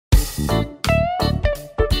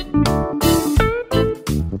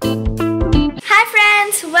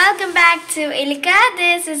to ILIKA.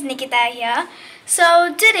 This is Nikita here.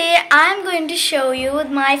 So today I'm going to show you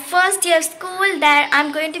my first day of school that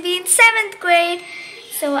I'm going to be in 7th grade.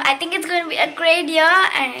 So I think it's going to be a great year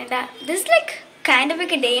and this is like kind of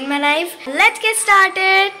like a day in my life. Let's get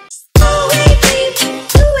started.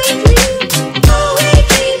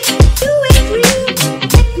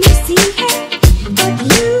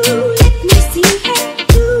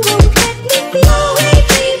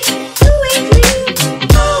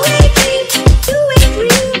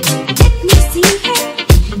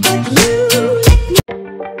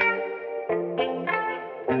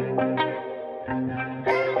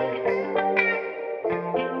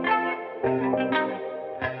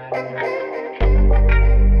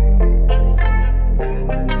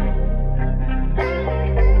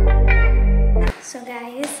 So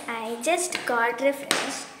guys, I just got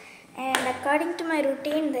refreshed and according to my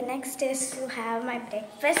routine, the next is to have my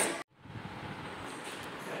breakfast.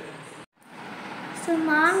 So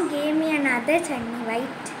mom gave me another chutney,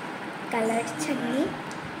 white colored chutney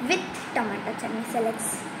with tomato chutney. So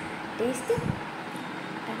let's taste it.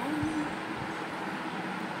 Ta-da.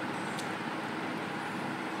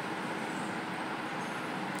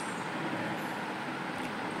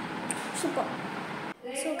 Super.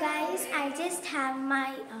 So guys, I just have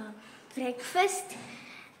my breakfast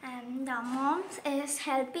and mom is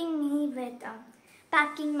helping me with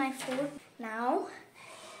packing my food. Now,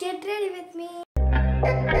 get ready with me.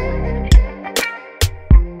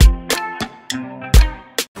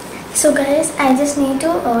 So guys, I just need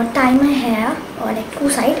to tie my hair or like two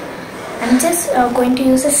sides. I'm just going to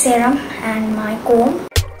use a serum and my comb.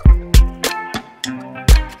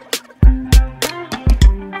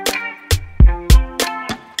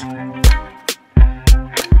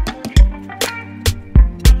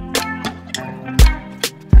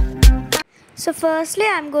 So firstly,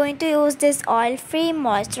 I'm going to use this oil-free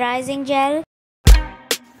moisturizing gel.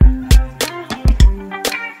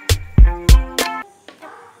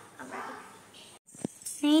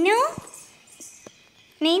 Nino?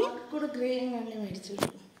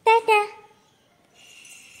 Tata.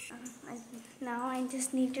 Now I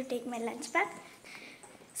just need to take my lunch back.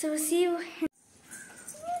 So see you.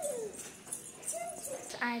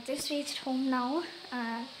 I just reached home now.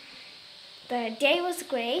 The day was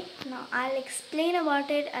great. Now I'll explain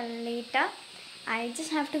about it later. I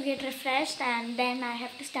just have to get refreshed and then I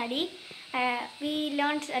have to study. We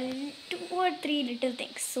learned 2 or 3 little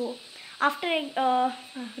things. So after I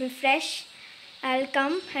refresh, I'll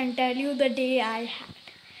come and tell you the day I had.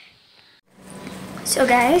 So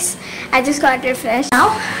guys, I just got refreshed.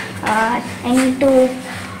 Now I need to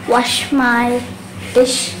wash my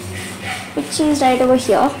dish, which is right over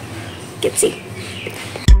here. You can see.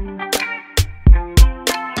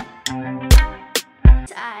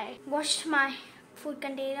 I washed my food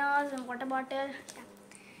containers and water bottle.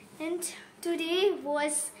 And today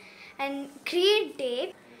was a great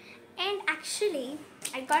day. And actually,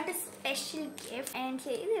 I got a special gift. And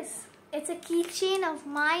here it is. It's a keychain of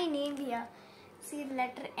my name here. See, the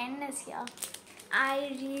letter N is here.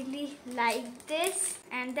 I really like this.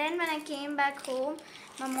 And then when I came back home,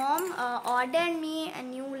 my mom ordered me a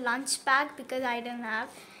new lunch bag because I didn't have.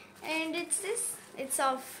 And it's this. It's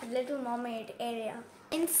of Little Mermaid area.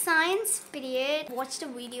 In science period, watched a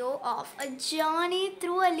video of a journey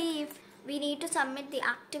through a leaf. We need to submit the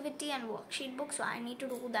activity and worksheet book, so I need to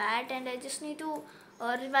do that, and I just need to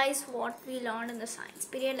revise what we learned in the science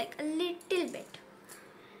period, like a little bit.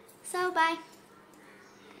 So bye.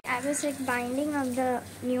 I was like binding up the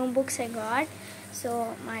new books I got,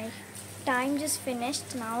 so my time just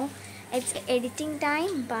finished now. It's editing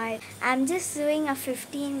time, but I'm just doing a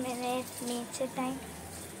 15-minute nature time.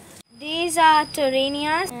 These are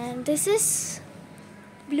Toranias and this is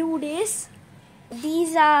Blue Days.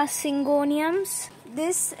 These are Syngoniums.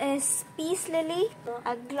 This is Peace Lily,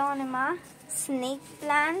 Aglonema, Snake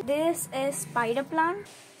Plant. This is Spider Plant.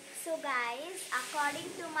 So guys, according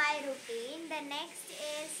to my routine, the next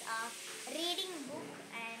is a reading book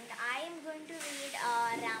and I am going to read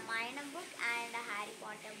a Ramayana book and a Harry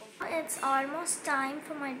Potter book. It's almost time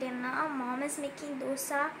for my dinner. Mom is making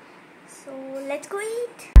dosa. So let's go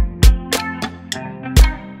eat.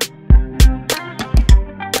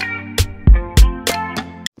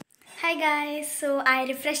 Hi guys, so I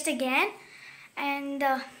refreshed again and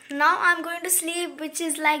now I'm going to sleep, which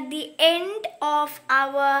is like the end of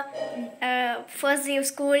our first day of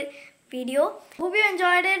school video. Hope you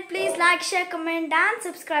enjoyed it. Please like, share, comment and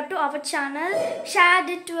subscribe to our channel. Share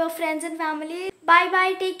it to your friends and family. Bye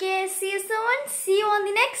bye, take care, see you soon. See you on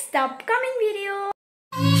the next upcoming video.